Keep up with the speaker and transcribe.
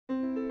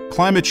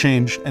Climate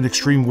change and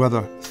extreme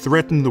weather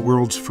threaten the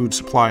world's food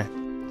supply.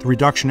 The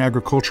reduction in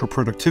agricultural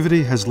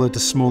productivity has led to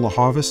smaller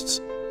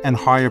harvests and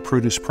higher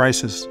produce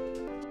prices.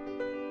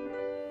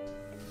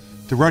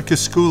 The Rutgers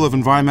School of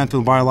Environmental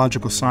and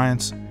Biological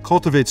Science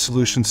cultivates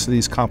solutions to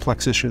these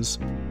complex issues.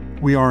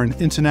 We are an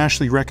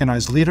internationally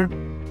recognized leader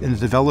in the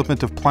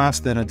development of plants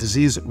that are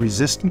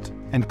disease-resistant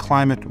and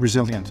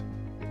climate-resilient.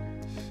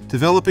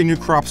 Developing new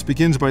crops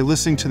begins by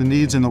listening to the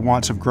needs and the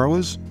wants of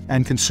growers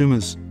and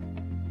consumers.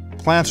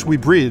 Plants we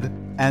breed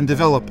and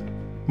develop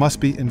must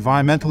be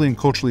environmentally and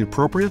culturally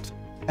appropriate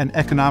and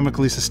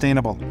economically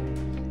sustainable.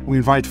 We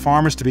invite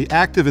farmers to be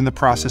active in the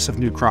process of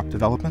new crop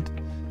development.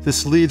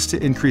 This leads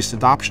to increased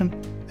adoption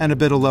and a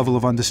better level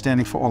of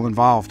understanding for all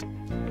involved.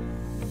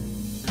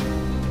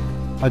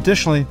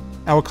 Additionally,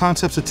 our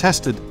concepts are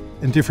tested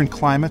in different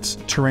climates,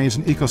 terrains,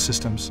 and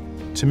ecosystems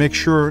to make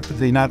sure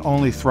they not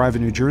only thrive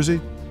in New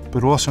Jersey,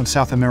 but also in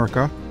South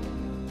America,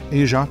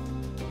 Asia,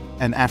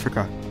 and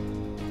Africa.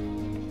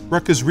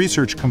 Rutgers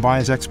research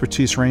combines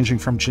expertise ranging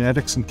from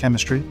genetics and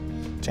chemistry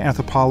to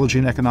anthropology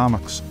and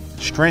economics,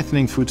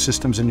 strengthening food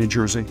systems in New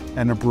Jersey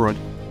and abroad.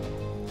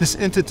 This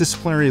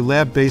interdisciplinary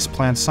lab-based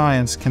plant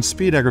science can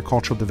speed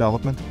agricultural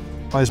development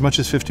by as much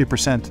as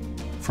 50%,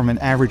 from an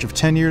average of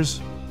 10 years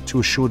to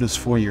as short as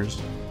 4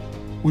 years.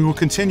 We will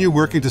continue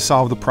working to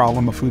solve the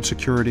problem of food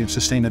security and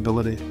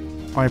sustainability.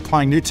 By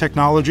applying new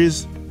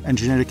technologies and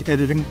genetic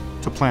editing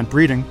to plant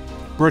breeding,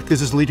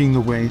 Rutgers is leading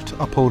the way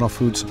to uphold our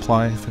food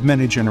supply for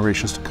many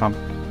generations to come.